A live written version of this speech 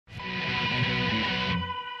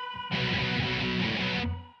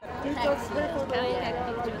Excellent. Very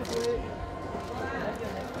happy to do it.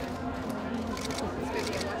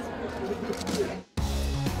 Vivienne Westwood.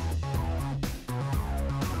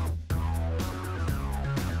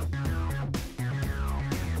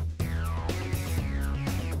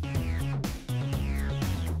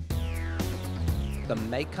 The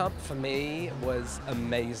makeup for me was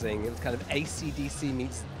amazing. It was kind of AC/DC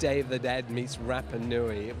meets Day of the Dead meets Rapa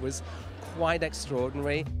Nui. It was quite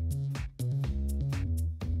extraordinary.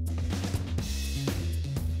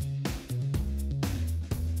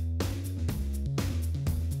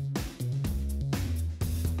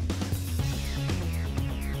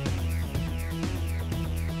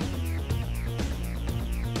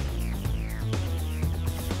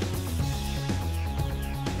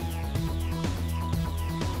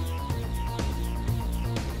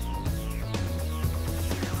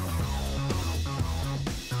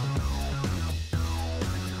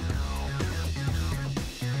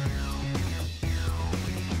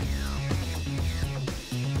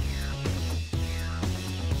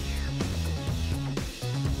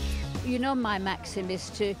 You know, my maxim is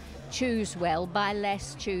to choose well, buy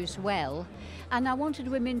less, choose well. And I wanted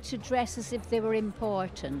women to dress as if they were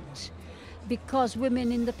important, because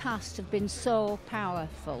women in the past have been so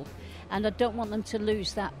powerful, and I don't want them to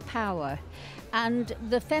lose that power. And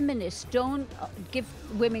the feminists don't give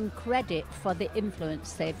women credit for the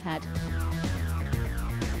influence they've had.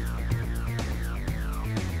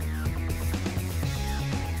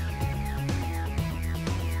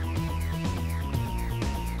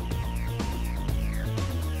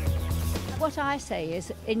 What I say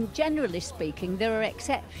is, generally speaking, there are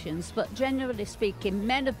exceptions, but generally speaking,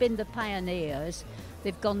 men have been the pioneers,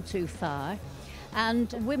 they've gone too far,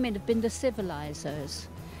 and women have been the civilizers.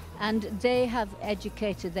 And they have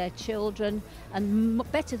educated their children,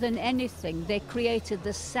 and better than anything, they created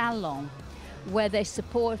the salon where they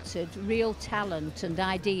supported real talent and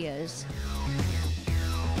ideas.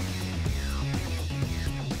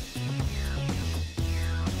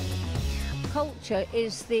 Culture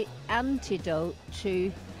is the antidote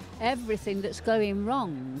to everything that's going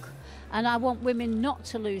wrong. And I want women not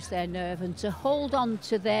to lose their nerve and to hold on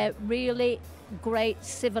to their really great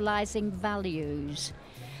civilizing values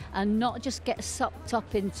and not just get sucked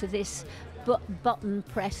up into this button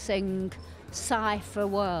pressing cipher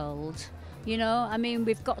world. You know, I mean,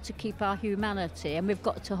 we've got to keep our humanity and we've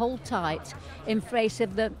got to hold tight in face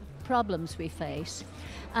of the problems we face.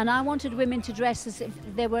 And I wanted women to dress as if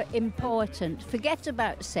they were important. Forget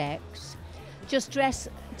about sex. Just dress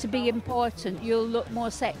to be important. You'll look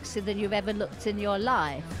more sexy than you've ever looked in your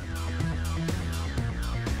life.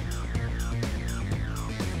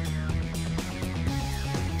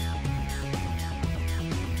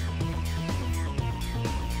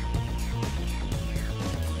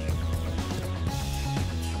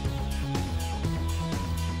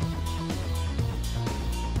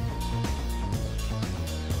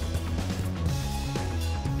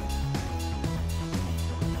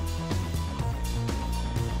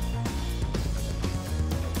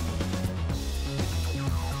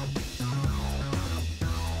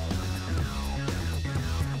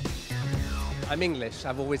 I'm English.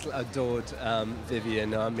 I've always adored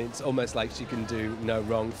Vivienne. I mean, it's almost like she can do no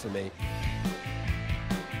wrong for me.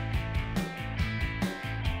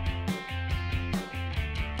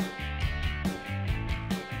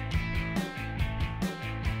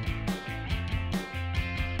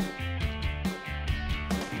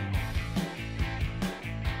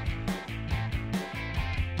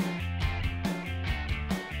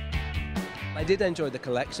 I did enjoy the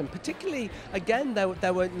collection, particularly, again,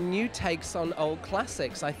 there were new takes on old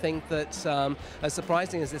classics. I think that, as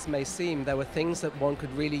surprising as this may seem, there were things that one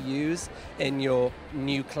could really use in your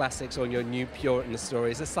new classics or your new Puritan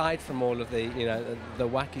stories, aside from all of the, you know, the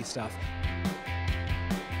wacky stuff.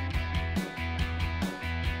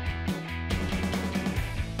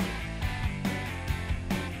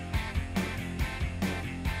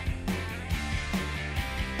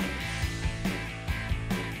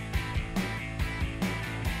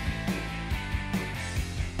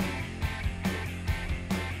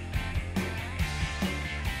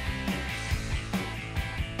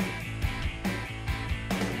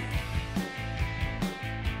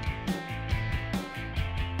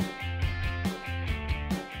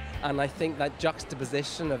 And I think that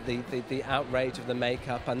juxtaposition of the outrage of the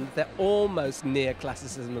makeup and the almost near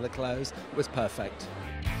classicism of the clothes was perfect.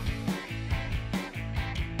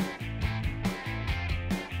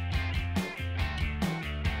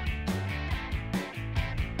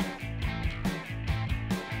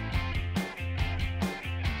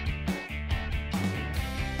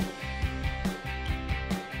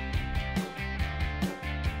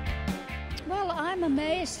 I'm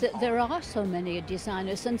amazed that there are so many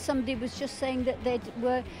designers, and somebody was just saying that they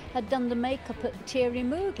had done the makeup at Thierry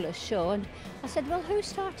Mugler's show, and I said, well, who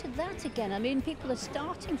started that again? I mean, people are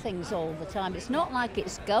starting things all the time. It's not like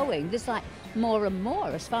it's going. There's like more and more,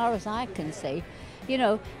 as far as I can see. You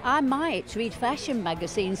know, I might read fashion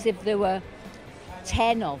magazines if there were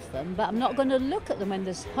 10 of them, but I'm not going to look at them when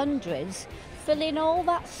there's hundreds. Fill in all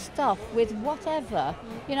that stuff with whatever.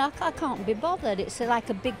 You know, I can't be bothered. It's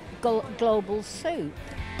like a big global soup.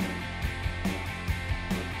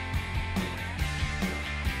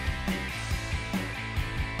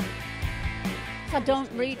 I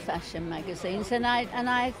don't read fashion magazines, and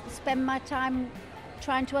I spend my time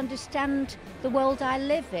trying to understand the world I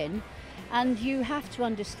live in. And you have to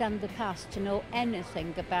understand the past to know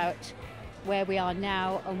anything about where we are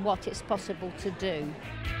now and what it's possible to do.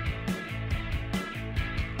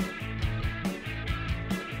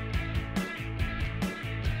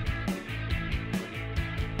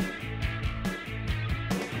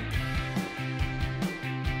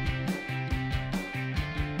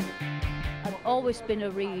 I've always been a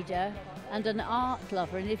reader and an art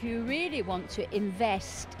lover, and if you really want to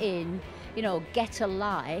invest in, you know, get a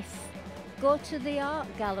life, go to the art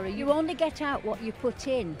gallery. You only get out what you put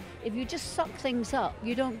in. If you just suck things up,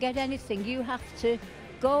 you don't get anything. You have to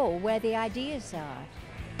go where the ideas are.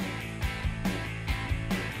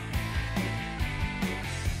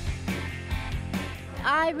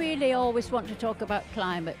 I really always want to talk about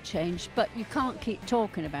climate change, but you can't keep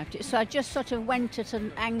talking about it. So I just sort of went at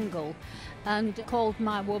an angle and called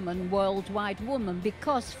my woman Worldwide Woman,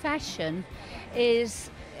 because fashion is,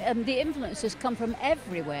 the influences come from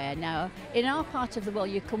everywhere now. In our part of the world,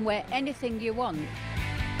 you can wear anything you want.